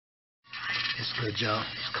What's good, y'all?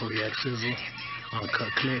 It's Kodiak Sizzle on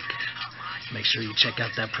Cut Click. Make sure you check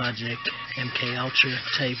out that project MK Ultra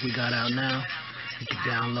tape we got out now. You can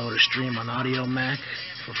download or stream on Audio Mac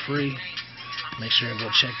for free. Make sure and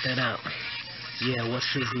go check that out. Yeah, what's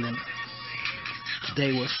sizzling?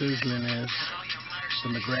 Today what's sizzling is the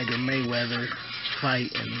McGregor Mayweather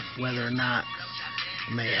fight and whether or not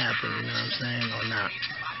it may happen, you know what I'm saying, or not.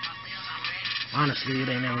 Honestly, it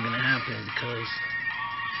ain't never gonna happen because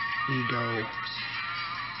ego,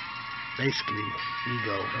 basically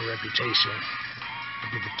ego and reputation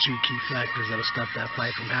will be the two key factors that'll stop that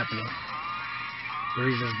fight from happening. The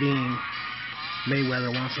reasons being,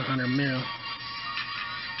 Mayweather wants 100 mil,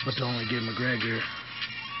 but to only give McGregor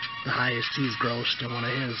the highest he's grossed in one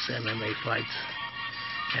of his MMA fights,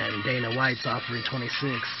 and Dana White's offering 26,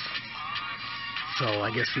 so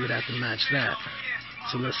I guess he would have to match that.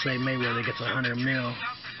 So let's say Mayweather gets 100 mil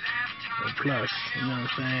or plus, you know what I'm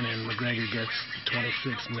saying, and McGregor gets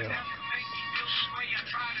 26 mil.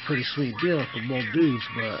 Pretty sweet deal for both dudes,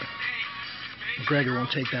 but McGregor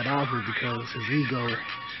won't take that offer because his ego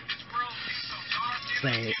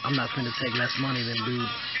saying, I'm not finna take less money than dude,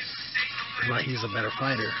 because he's a better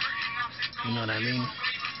fighter, you know what I mean?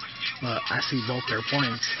 But I see both their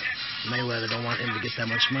points. Mayweather don't want him to get that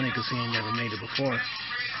much money because he ain't never made it before.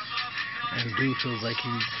 And dude feels like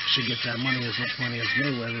he should get that money, as much money as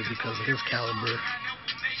Mayweather, because of his caliber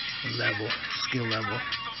and level, skill level,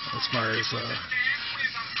 as far as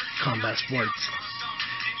combat sports.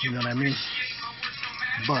 You know what I mean?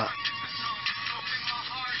 But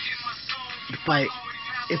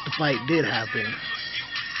if the fight did happen,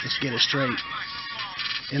 let's get it straight.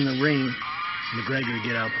 In the ring, McGregor would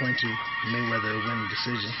get outpointed, Mayweather would win the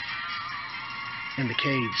decision. In the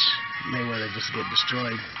cage, Mayweather just get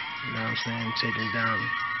destroyed. You know what I'm saying? Taken down,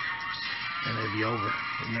 and it'd be over.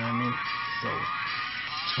 You know what I mean? So,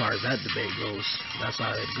 as far as that debate goes, that's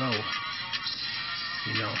how it'd go.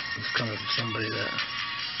 You know, it's coming from somebody that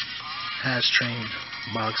has trained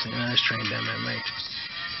boxing, has trained MMA.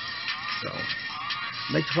 So,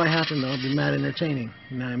 make the fight happen though. It'd be mad entertaining.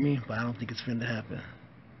 You know what I mean? But I don't think it's finna happen.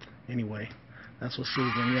 Anyway, that's what's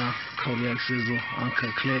sizzling, y'all. Kodiak Sizzle on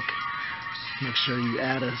Cut Click. Make sure you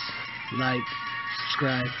add us, like,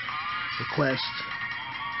 subscribe, request,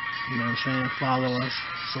 you know what I'm saying, follow us,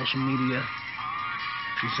 social media.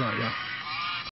 Peace out, y'all.